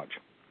 Thank you very much.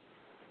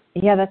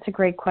 Yeah, that's a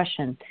great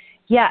question.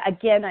 Yeah,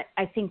 again,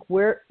 I think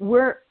we're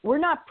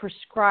not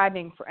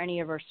prescribing for any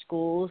of our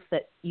schools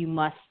that you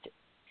must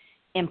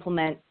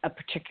implement a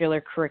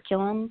particular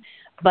curriculum,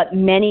 but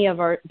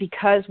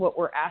because what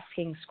we're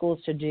asking schools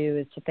to do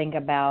is to think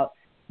about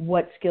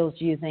what skills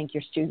do you think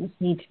your students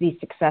need to be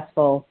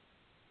successful,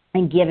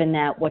 and given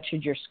that, what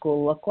should your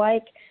school look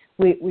like?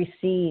 We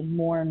see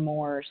more and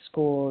more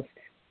schools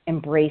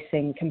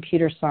embracing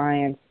computer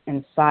science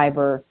and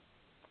cyber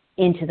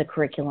into the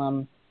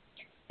curriculum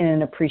in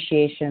an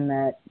appreciation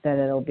that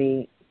it'll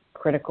be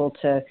critical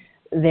to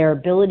their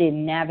ability to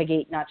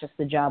navigate not just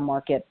the job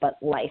market, but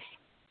life.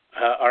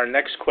 Our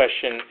next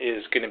question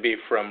is going to be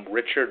from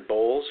Richard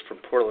Bowles from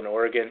Portland,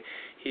 Oregon.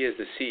 He is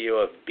the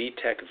CEO of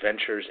BTech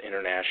Ventures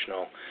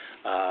International.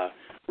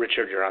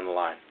 Richard, you're on the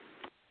line.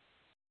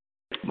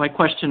 My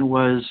question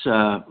was,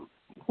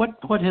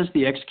 what has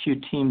the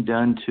XQ team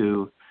done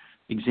to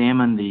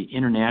examine the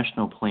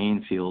international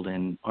playing field,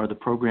 and are the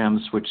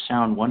programs, which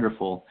sound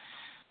wonderful,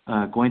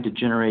 going to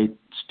generate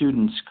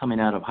students coming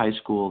out of high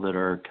school that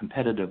are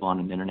competitive on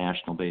an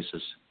international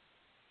basis?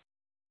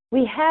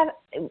 We have,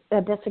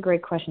 that's a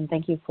great question.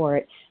 Thank you for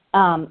it.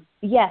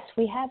 Yes,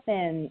 we have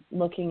been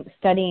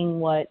studying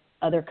what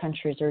other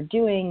countries are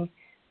doing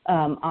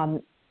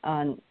in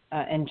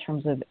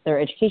terms of their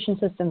education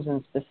systems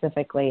and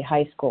specifically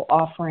high school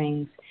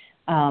offerings.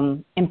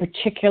 In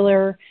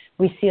particular,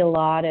 we see a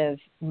lot of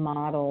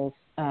models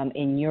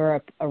in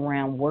Europe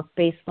around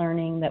work-based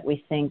learning that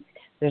we think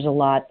there's a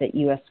lot that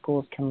U.S.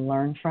 schools can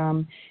learn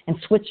from. In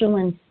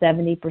Switzerland,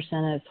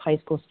 70% of high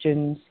school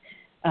students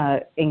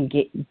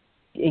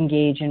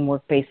engage in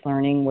work-based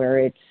learning,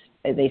 where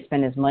they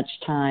spend as much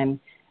time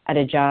at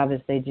a job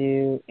as they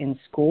do in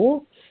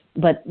school,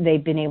 but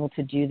they've been able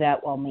to do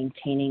that while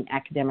maintaining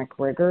academic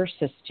rigor.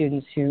 So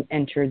students who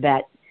enter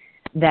that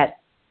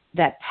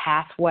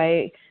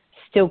pathway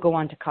still go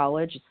on to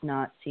college. It's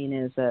not seen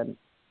as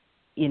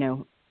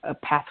a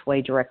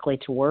pathway directly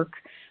to work.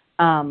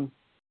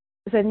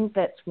 So I think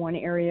that's one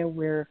area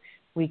where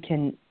we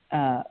can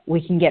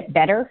get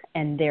better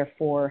and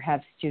therefore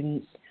have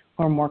students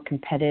who are more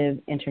competitive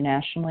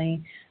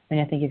internationally. I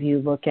mean, I think if you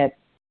look at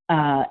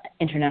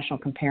international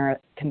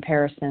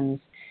comparisons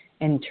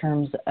in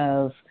terms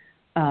of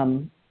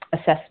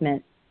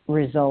assessment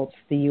results,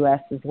 the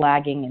U.S. is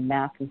lagging in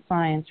math and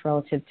science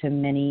relative to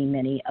many,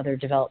 many other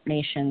developed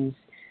nations,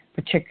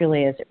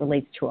 particularly as it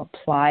relates to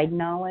applied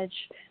knowledge.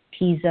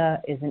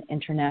 PISA is an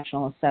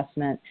international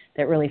assessment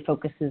that really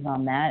focuses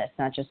on that. It's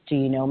not just do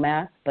you know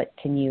math, but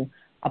can you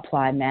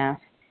apply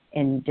math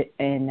in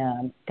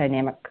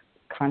dynamic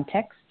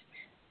context.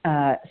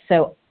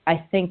 So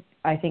I think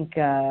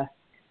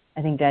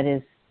that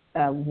is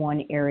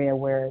one area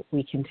where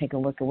we can take a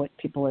look at what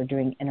people are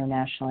doing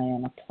internationally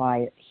and apply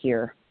it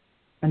here.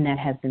 And that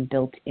has been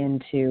built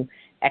into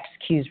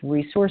XQ's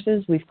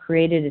resources. We've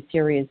created a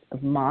series of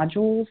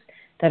modules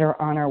that are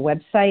on our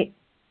website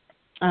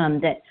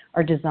that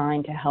are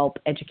designed to help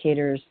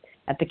educators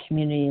at the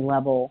community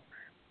level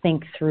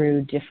think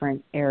through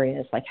different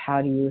areas, like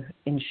how do you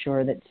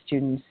ensure that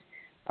students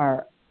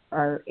are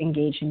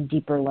engaged in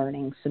deeper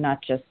learning, so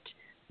not just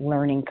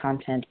learning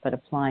content, but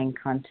applying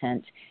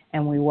content.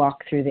 And we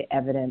walk through the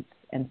evidence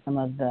and some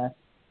of the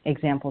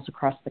examples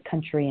across the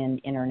country and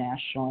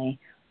internationally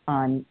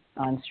on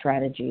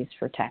strategies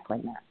for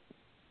tackling that.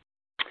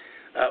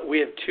 We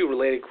have two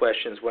related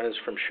questions. One is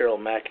from Cheryl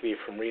McAbee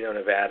from Reno,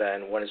 Nevada,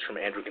 and one is from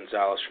Andrew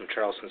Gonzalez from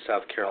Charleston,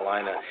 South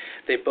Carolina.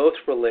 They both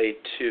relate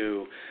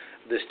to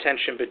this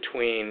tension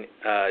between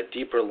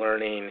deeper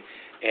learning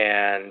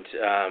and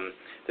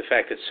the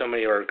fact that so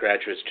many of our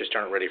graduates just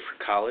aren't ready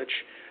for college.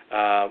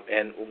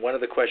 And one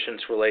of the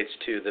questions relates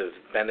to the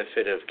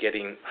benefit of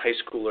getting high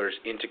schoolers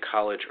into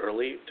college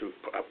early through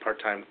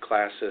part-time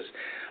classes,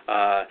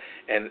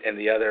 and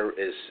the other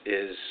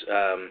is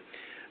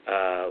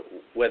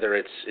whether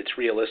it's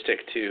realistic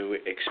to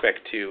expect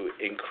to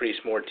increase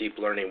more deep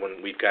learning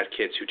when we've got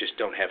kids who just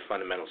don't have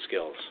fundamental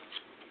skills.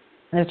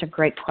 Those are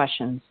great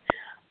questions.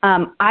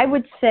 I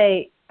would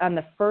say on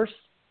the first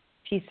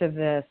piece of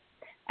this,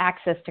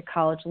 access to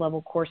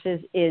college-level courses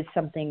is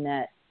something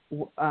that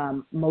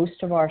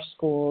most of our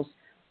schools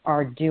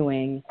are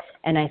doing,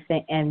 and I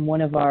think, and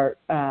one of our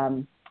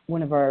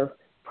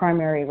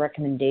primary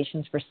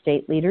recommendations for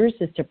state leaders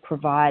is to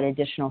provide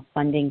additional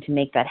funding to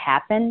make that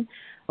happen.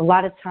 A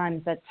lot of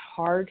times that's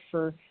hard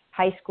for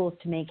high schools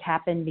to make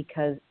happen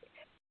because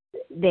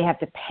they have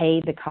to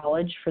pay the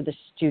college for the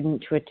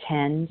student to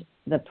attend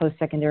the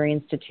post-secondary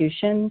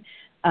institution.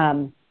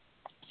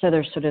 So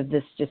there's sort of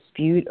this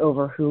dispute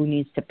over who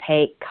needs to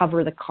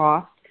cover the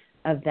cost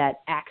of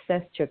that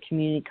access to a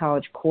community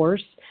college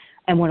course.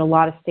 And what a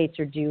lot of states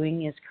are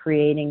doing is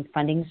creating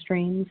funding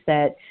streams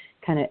that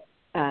kind of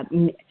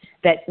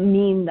that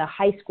mean the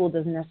high school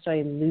doesn't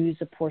necessarily lose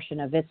a portion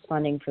of its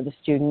funding for the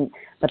student,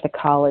 but the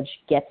college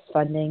gets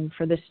funding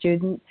for the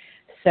student.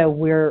 So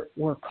we're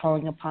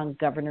calling upon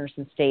governors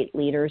and state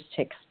leaders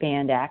to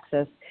expand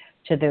access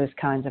to those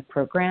kinds of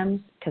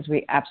programs, because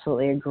we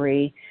absolutely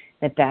agree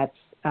that that's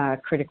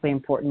critically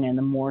important, and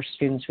the more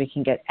students we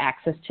can get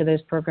access to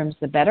those programs,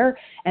 the better,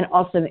 and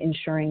also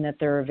ensuring that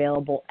they're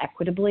available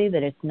equitably,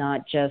 that it's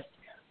not just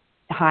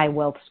high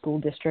wealth school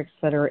districts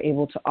that are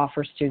able to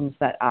offer students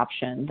that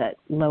option, that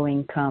low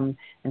income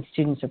and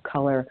students of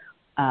color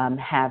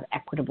have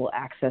equitable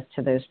access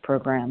to those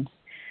programs.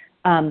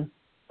 And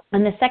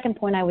the second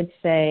point I would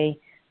say,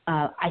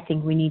 I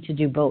think we need to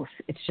do both.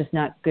 It's just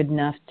not good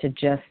enough to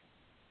just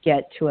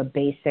get to a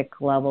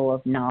basic level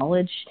of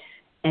knowledge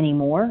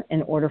anymore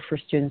in order for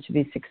students to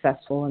be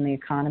successful in the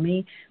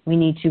economy. We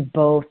need to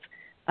both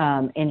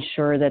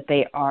ensure that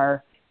they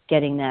are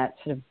getting that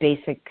sort of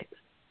basic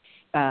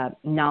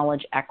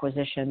knowledge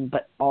acquisition,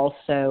 but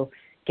also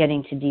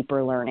getting to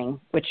deeper learning,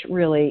 which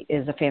really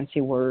is a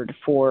fancy word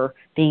for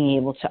being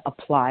able to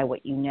apply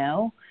what you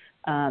know.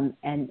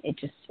 And it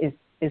just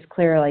is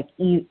clear, like,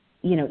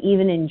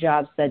 even in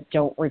jobs that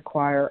don't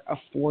require a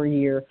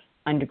 4-year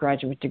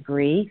undergraduate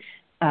degree,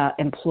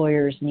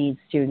 employers need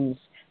students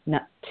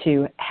not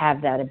to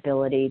have that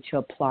ability to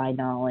apply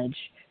knowledge,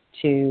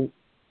 to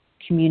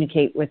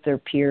communicate with their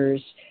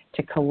peers,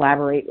 to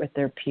collaborate with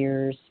their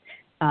peers.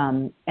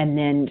 And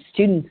then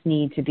students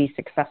need to be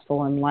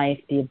successful in life,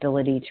 the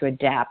ability to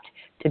adapt,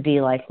 to be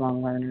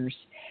lifelong learners.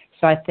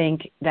 So I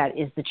think that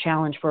is the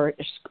challenge for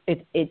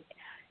it.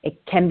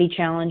 It can be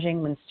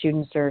challenging when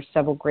students are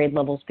several grade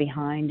levels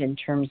behind in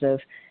terms of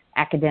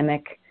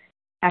academic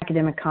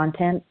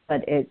content,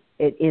 but it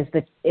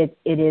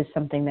is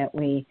something that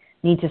we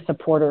need to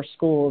support our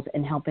schools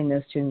in helping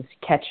those students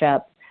catch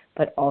up,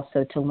 but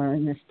also to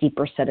learn this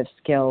deeper set of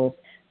skills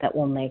that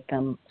will make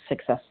them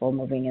successful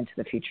moving into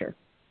the future.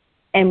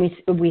 And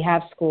we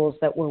have schools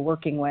that we're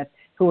working with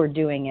who are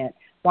doing it.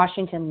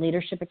 Washington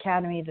Leadership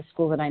Academy, the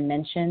school that I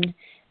mentioned,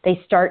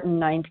 they start in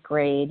 9th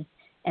grade,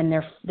 and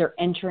they're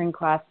entering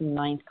class in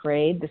 9th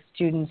grade. The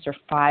students are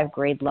 5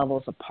 grade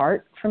levels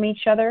apart from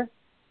each other.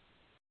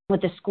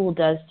 What the school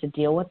does to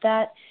deal with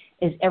that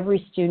is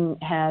every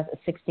student has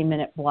a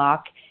 60-minute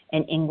block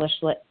in English,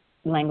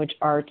 language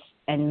arts,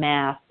 and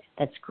math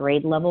that's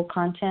grade level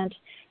content,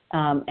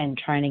 and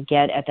trying to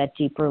get at that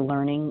deeper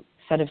learning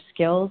set of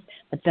skills.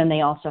 But then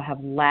they also have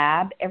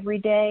lab every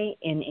day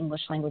in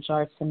English, language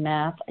arts, and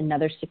math,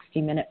 another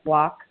 60-minute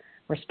block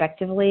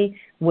respectively,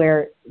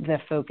 where the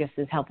focus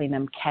is helping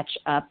them catch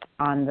up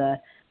on the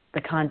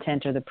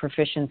content or the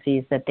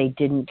proficiencies that they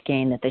didn't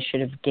gain, that they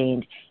should have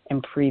gained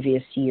in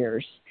previous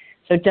years.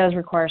 So it does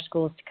require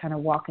schools to kind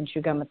of walk and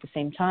chew gum at the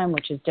same time,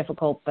 which is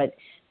difficult, but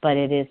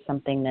it is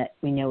something that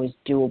we know is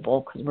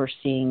doable because we're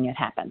seeing it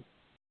happen.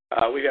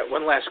 We got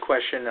one last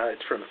question.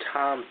 It's from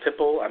Tom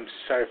Pipple. I'm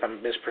sorry if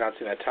I'm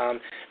mispronouncing that, Tom,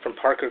 from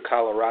Parker,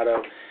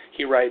 Colorado.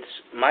 He writes,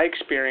 my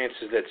experience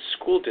is that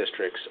school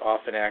districts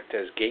often act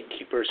as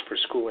gatekeepers for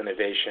school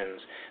innovations.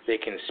 They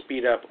can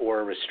speed up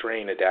or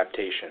restrain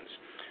adaptations.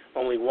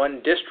 Only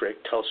one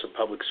district, Tulsa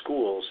Public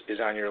Schools, is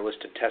on your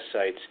list of test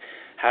sites.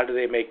 How do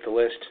they make the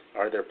list?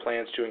 Are there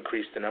plans to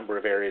increase the number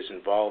of areas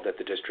involved at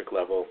the district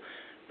level,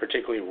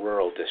 particularly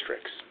rural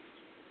districts?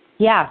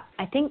 Yeah,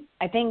 I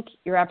think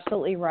you're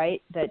absolutely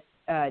right that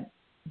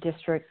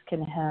districts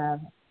can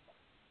have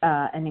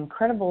an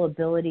incredible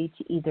ability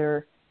to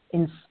either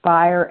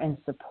inspire and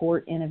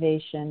support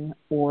innovation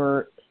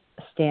or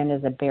stand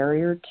as a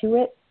barrier to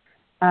it.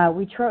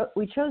 We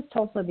chose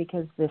Tulsa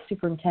because the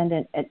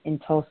superintendent in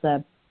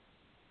Tulsa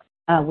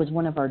was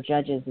one of our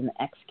judges in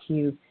the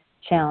XQ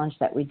challenge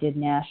that we did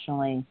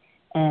nationally,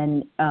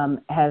 and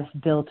has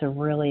built a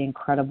really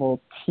incredible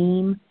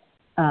team,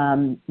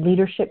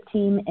 leadership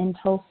team in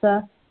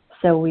Tulsa.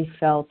 So we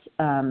felt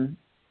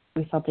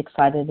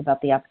excited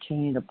about the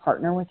opportunity to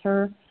partner with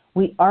her.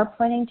 We are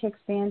planning to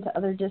expand to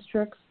other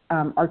districts.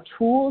 Our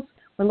tools,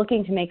 we're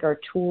looking to make our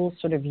tools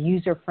sort of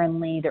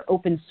user-friendly. They're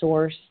open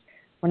source.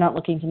 We're not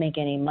looking to make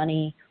any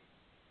money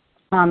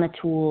on the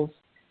tools.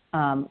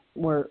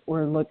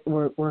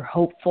 We're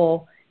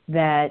hopeful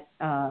that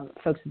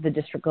folks at the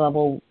district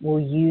level will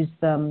use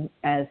them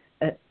as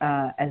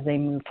they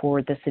move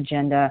forward this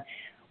agenda.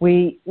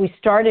 We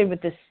started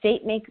with the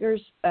state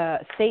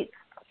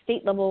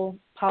level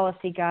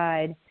policy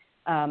guide,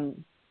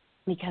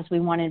 because we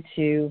wanted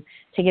to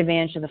take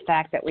advantage of the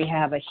fact that we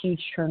have a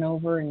huge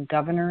turnover in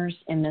governors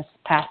in this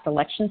past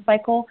election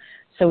cycle.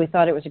 So we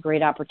thought it was a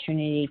great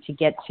opportunity to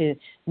get to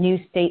new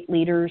state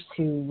leaders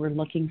who were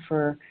looking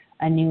for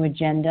a new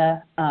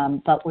agenda,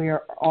 but we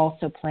are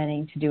also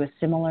planning to do a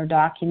similar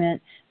document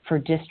for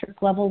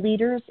district level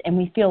leaders. And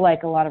we feel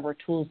like a lot of our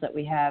tools that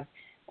we have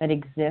that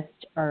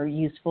exist are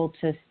useful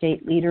to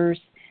state leaders.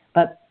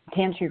 But to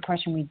answer your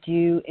question, we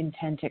do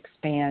intend to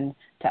expand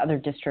to other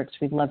districts.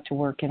 We'd love to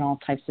work in all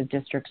types of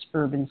districts,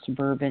 urban,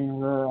 suburban,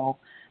 rural.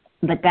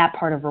 But that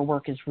part of our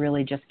work is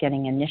really just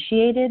getting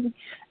initiated.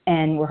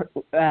 And we're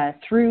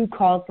through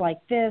calls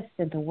like this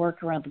and the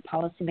work around the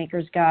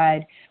Policymakers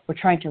Guide, we're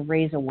trying to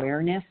raise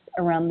awareness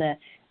around the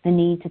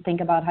need to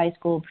think about high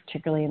school,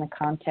 particularly in the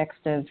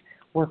context of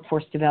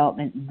workforce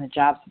development and the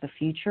jobs of the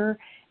future.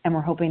 And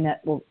we're hoping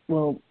that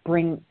we'll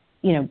bring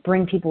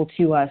people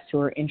to us who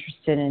are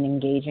interested in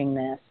engaging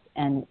this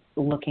and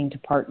looking to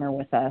partner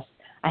with us.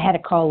 I had a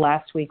call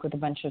last week with a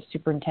bunch of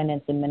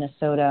superintendents in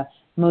Minnesota.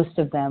 Most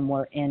of them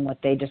were in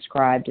what they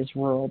described as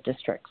rural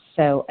districts.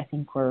 So I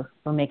think we're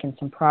making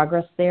some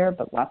progress there,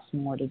 but lots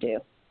more to do.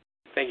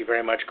 Thank you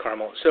very much,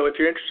 Carmel. So if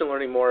you're interested in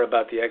learning more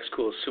about the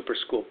XSchool Super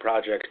School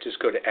project, just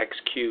go to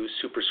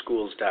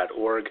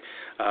xqsuperschools.org.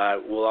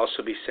 We'll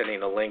also be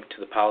sending a link to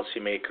the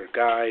Policymaker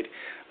Guide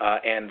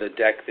and the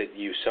deck that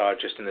you saw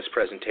just in this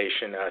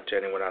presentation to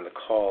anyone on the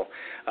call.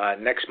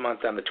 Next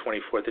month on the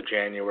 24th of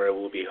January,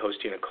 we'll be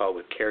hosting a call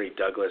with Carrie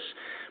Douglas,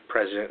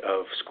 President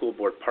of School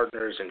Board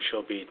Partners, and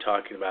she'll be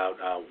talking about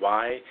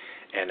why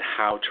and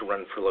how to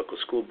run for local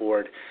school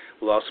board.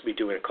 We'll also be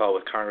doing a call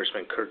with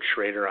Congressman Kurt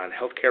Schrader on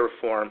healthcare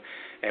reform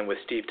and with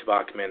Steve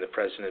Tabachman, the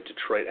President of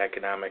Detroit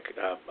Economic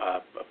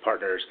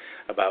Partners,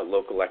 about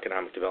local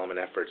economic development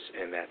efforts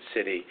in that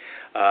city.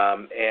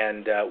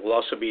 And we'll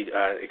also be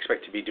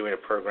expect to be doing a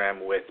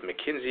program with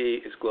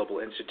McKinsey's Global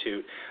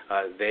Institute.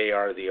 They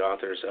are the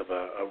authors of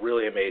a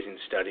really amazing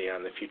study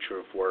on the future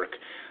of work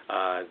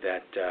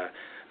that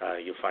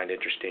you'll find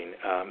interesting.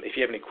 If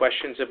you have any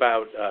questions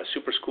about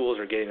super schools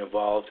or getting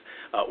involved,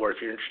 or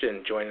if you're interested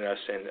in joining us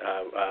and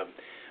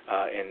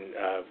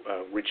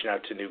reaching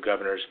out to new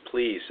governors,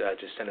 please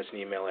just send us an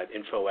email at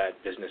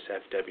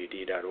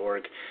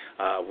info@businessfwd.org.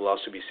 We'll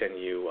also be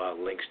sending you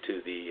links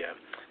to the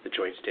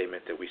joint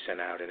statement that we sent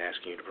out and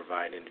asking you to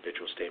provide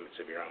individual statements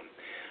of your own.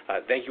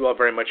 Thank you all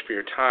very much for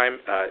your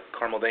time.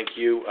 Carmel, thank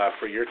you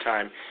for your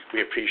time.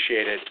 We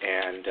appreciate it,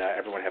 and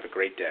everyone have a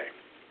great day.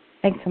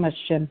 Thanks so much,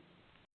 Jim.